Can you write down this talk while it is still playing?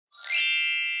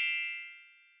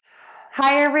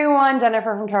Hi everyone,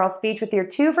 Jennifer from Tarle Speech with your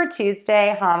 2 for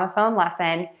Tuesday homophone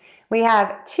lesson. We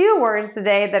have 2 words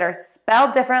today that are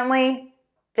spelled differently,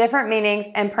 different meanings,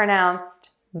 and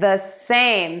pronounced the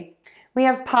same. We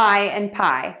have pi and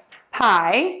pi.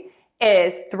 Pi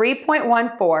is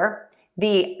 3.14,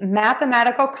 the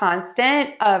mathematical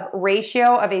constant of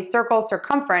ratio of a circle's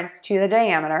circumference to the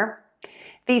diameter,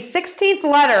 the 16th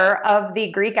letter of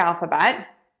the Greek alphabet,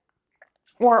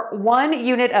 or 1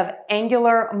 unit of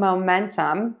angular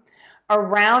momentum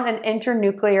around an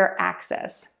internuclear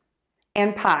axis,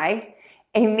 and pi,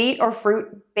 a meat or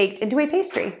fruit baked into a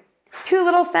pastry. 2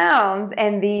 little sounds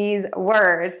in these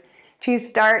words. To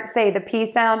start, say the P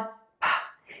sound,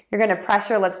 you're going to press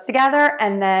your lips together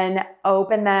and then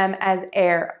open them as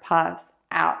air puffs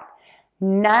out.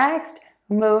 Next,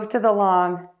 move to the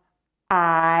long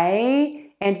I.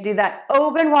 And to do that,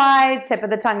 open wide, tip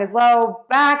of the tongue is low,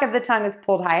 back of the tongue is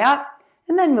pulled high up,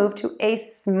 and then move to a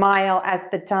smile as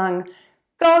the tongue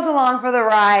goes along for the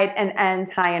ride and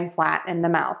ends high and flat in the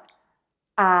mouth.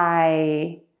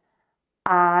 I,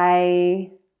 pi,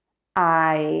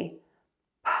 pi,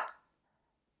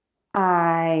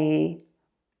 pi,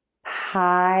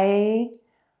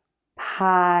 pi,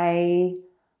 pi,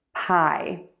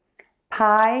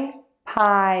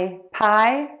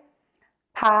 pi,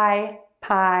 pi,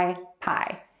 pi,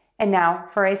 pi. And now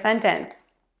for a sentence.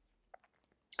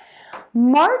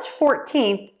 March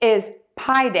 14th is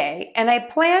Pi Day, and I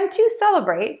plan to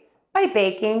celebrate by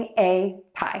baking a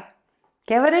pie.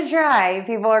 Give it a try.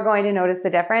 People are going to notice the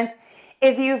difference.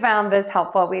 If you found this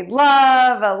helpful, we'd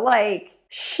love a like.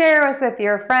 Share us with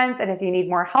your friends, and if you need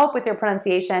more help with your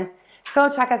pronunciation, go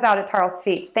check us out at Tarle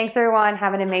Speech. Thanks everyone.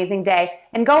 Have an amazing day,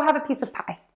 and go have a piece of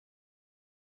pie.